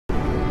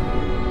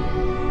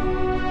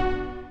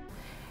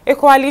A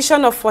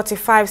coalition of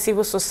 45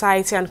 civil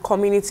society and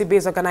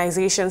community-based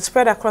organizations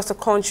spread across the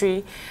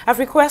country have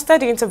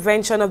requested the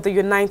intervention of the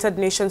United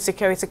Nations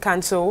Security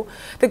Council,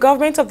 the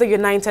government of the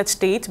United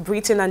States,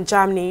 Britain and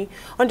Germany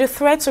on the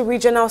threat to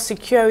regional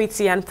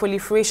security and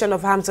proliferation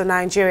of arms in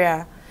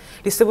Nigeria.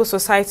 The Civil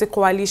Society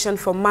Coalition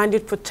for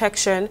Mandate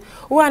Protection,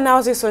 who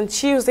announced this on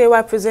Tuesday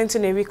while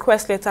presenting a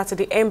request letter to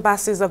the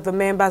embassies of the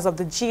members of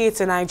the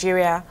G8 in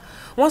Nigeria,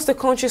 wants the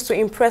countries to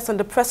impress on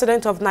the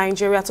President of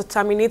Nigeria to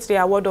terminate the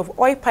award of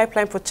oil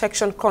pipeline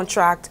protection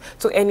contract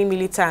to any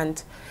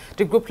militant.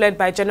 The group, led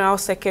by General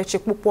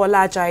Secretary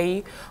Pupola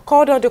Ajayi,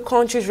 called on the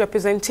country's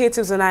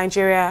representatives in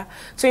Nigeria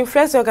to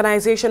influence the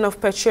Organization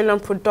of Petroleum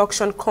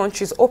Production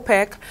Countries,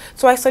 OPEC,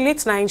 to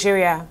isolate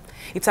Nigeria.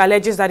 It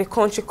alleges that the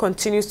country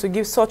continues to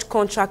give such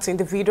contracts to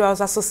individuals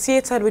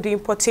associated with the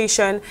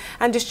importation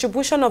and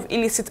distribution of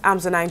illicit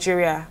arms in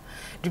Nigeria.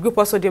 The group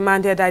also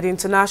demanded that the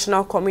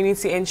international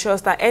community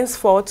ensures that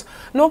henceforth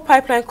no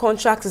pipeline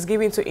contract is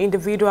given to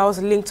individuals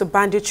linked to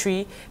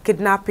banditry,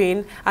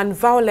 kidnapping, and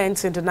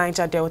violence in the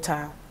Niger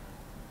Delta.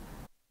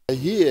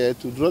 Here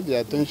to draw the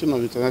attention of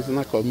the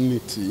international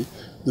community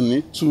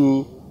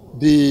to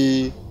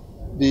the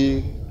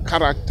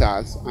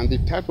characters and the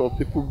type of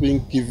people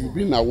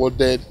being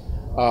awarded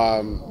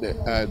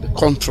the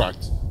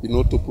contract,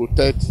 to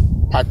protect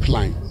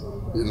pipelines,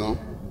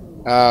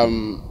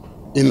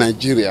 in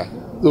Nigeria.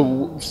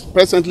 So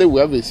presently we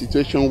have a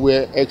situation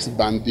where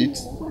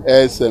ex-bandits,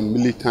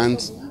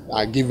 ex-militants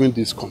are given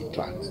this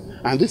contract,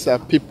 and these are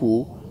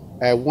people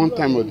at one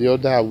time or the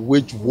other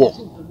wage war,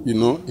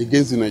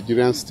 against the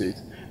Nigerian state.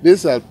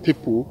 These are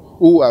people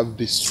who have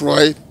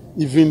destroyed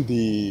even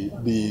the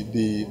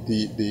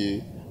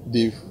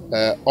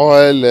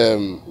oil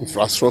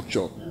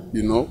infrastructure,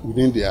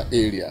 within their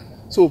area.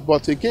 So,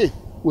 but again,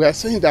 we are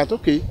saying that,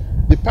 okay,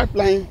 the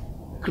pipeline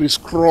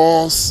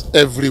crisscross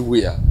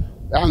everywhere.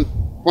 And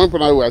one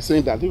point we are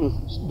saying that even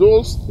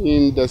those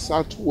in the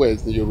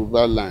southwest, the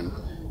Yoruba land,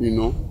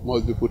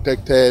 must be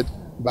protected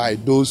by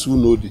those who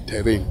know the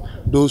terrain,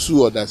 those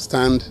who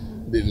understand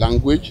the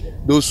language,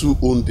 those who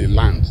own the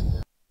land.